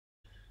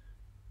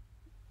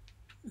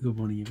Good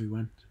morning,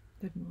 everyone.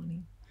 Good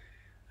morning.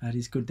 It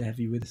is good to have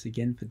you with us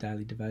again for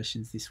Daily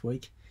Devotions this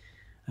week.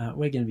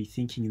 We're going to be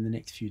thinking in the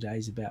next few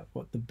days about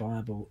what the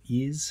Bible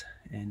is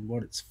and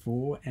what it's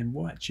for and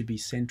why it should be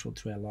central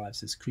to our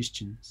lives as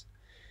Christians.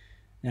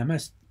 Now,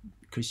 most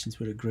Christians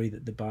would agree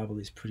that the Bible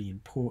is pretty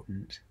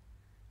important,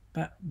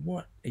 but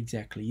what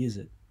exactly is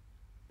it?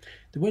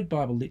 The word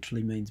Bible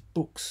literally means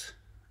books.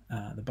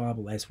 The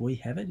Bible, as we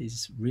have it,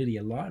 is really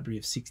a library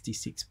of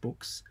 66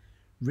 books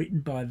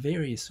written by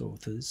various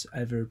authors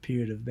over a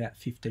period of about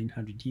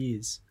 1500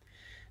 years.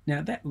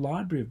 Now, that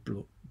library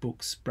of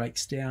books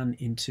breaks down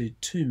into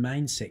two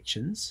main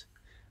sections,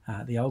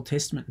 the Old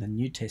Testament and the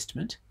New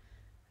Testament,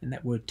 and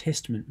that word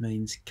testament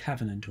means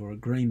covenant or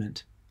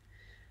agreement.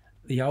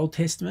 The Old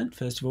Testament,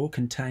 first of all,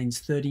 contains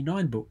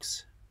 39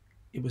 books.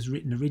 It was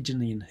written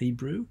originally in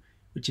Hebrew,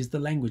 which is the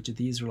language of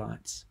the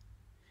Israelites.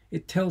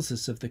 It tells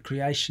us of the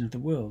creation of the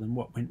world and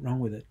what went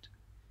wrong with it,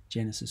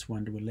 Genesis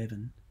 1 to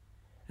 11.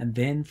 And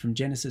then from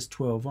Genesis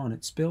 12 on,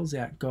 it spells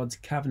out God's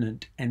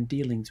covenant and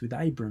dealings with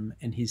Abram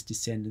and his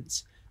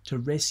descendants to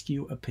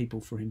rescue a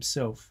people for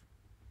himself.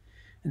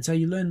 And so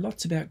you learn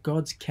lots about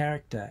God's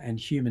character and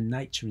human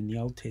nature in the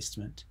Old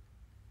Testament.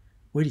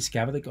 We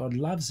discover that God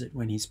loves it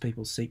when his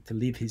people seek to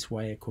live his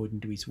way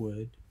according to his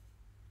word.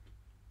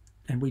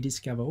 And we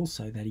discover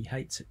also that he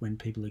hates it when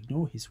people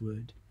ignore his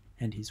word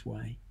and his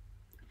way.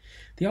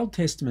 The Old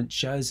Testament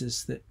shows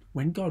us that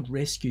when God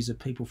rescues a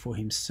people for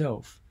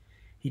himself,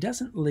 he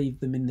doesn't leave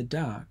them in the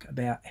dark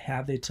about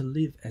how they're to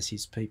live as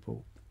his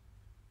people.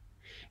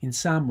 In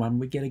Psalm 1,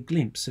 we get a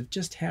glimpse of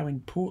just how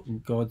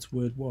important God's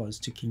word was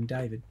to King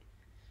David.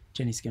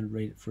 Jenni's going to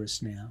read it for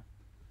us now.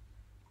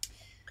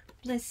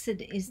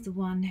 Blessed is the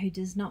one who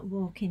does not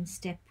walk in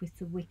step with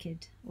the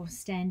wicked, or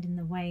stand in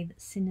the way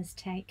that sinners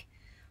take,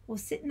 or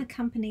sit in the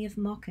company of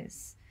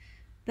mockers,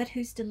 but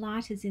whose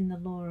delight is in the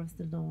law of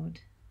the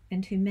Lord,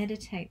 and who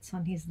meditates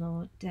on his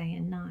law day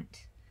and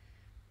night.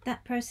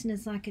 That person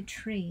is like a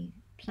tree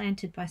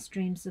planted by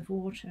streams of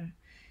water,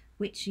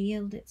 which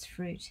yield its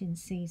fruit in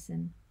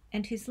season,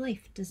 and whose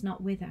leaf does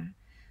not wither.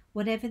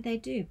 Whatever they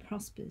do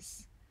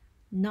prospers.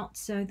 Not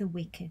so the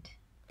wicked.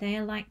 They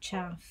are like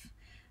chaff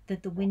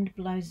that the wind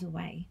blows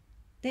away.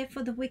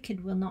 Therefore the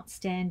wicked will not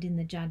stand in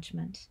the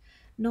judgment,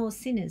 nor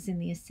sinners in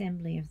the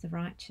assembly of the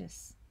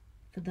righteous.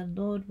 For the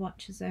Lord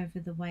watches over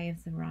the way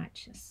of the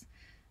righteous,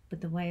 but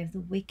the way of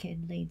the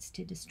wicked leads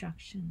to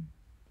destruction.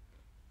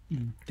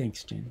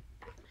 Thanks, Jen.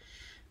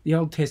 The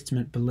Old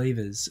Testament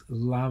believers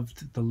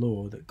loved the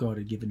law that God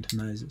had given to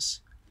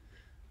Moses.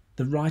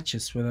 The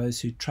righteous were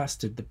those who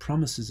trusted the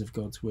promises of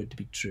God's word to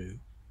be true.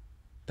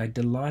 They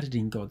delighted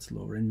in God's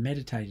law and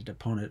meditated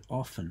upon it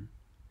often.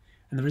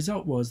 And the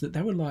result was that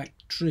they were like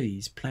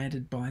trees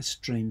planted by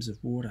streams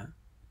of water.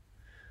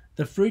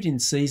 The fruit in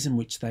season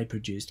which they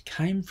produced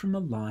came from a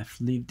life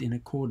lived in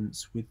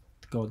accordance with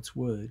God's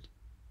word.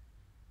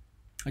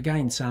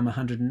 Again, Psalm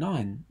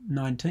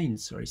 119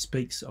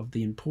 speaks of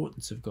the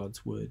importance of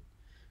God's word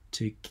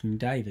to King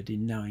David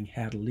in knowing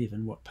how to live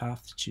and what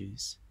path to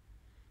choose.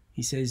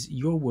 He says,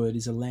 "Your word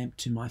is a lamp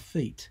to my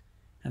feet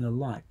and a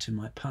light to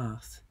my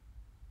path."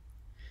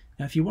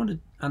 Now, if you want to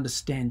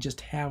understand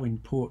just how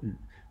important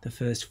the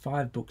first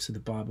 5 books of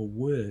the Bible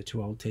were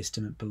to Old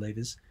Testament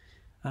believers,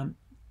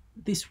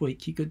 this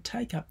week you could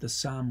take up the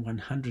Psalm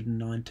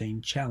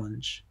 119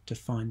 challenge to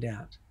find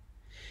out.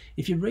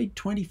 If you read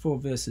 24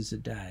 verses a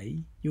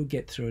day, you'll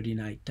get through it in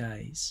 8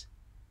 days.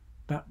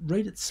 But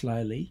read it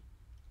slowly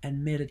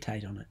and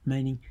meditate on it,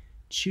 meaning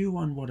chew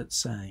on what it's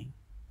saying.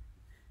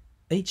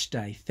 Each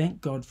day,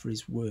 thank God for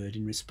his word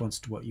in response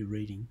to what you're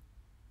reading.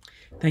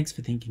 Thanks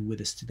for thinking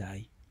with us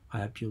today.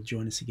 I hope you'll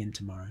join us again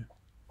tomorrow.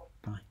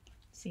 Bye.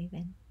 See you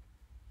then.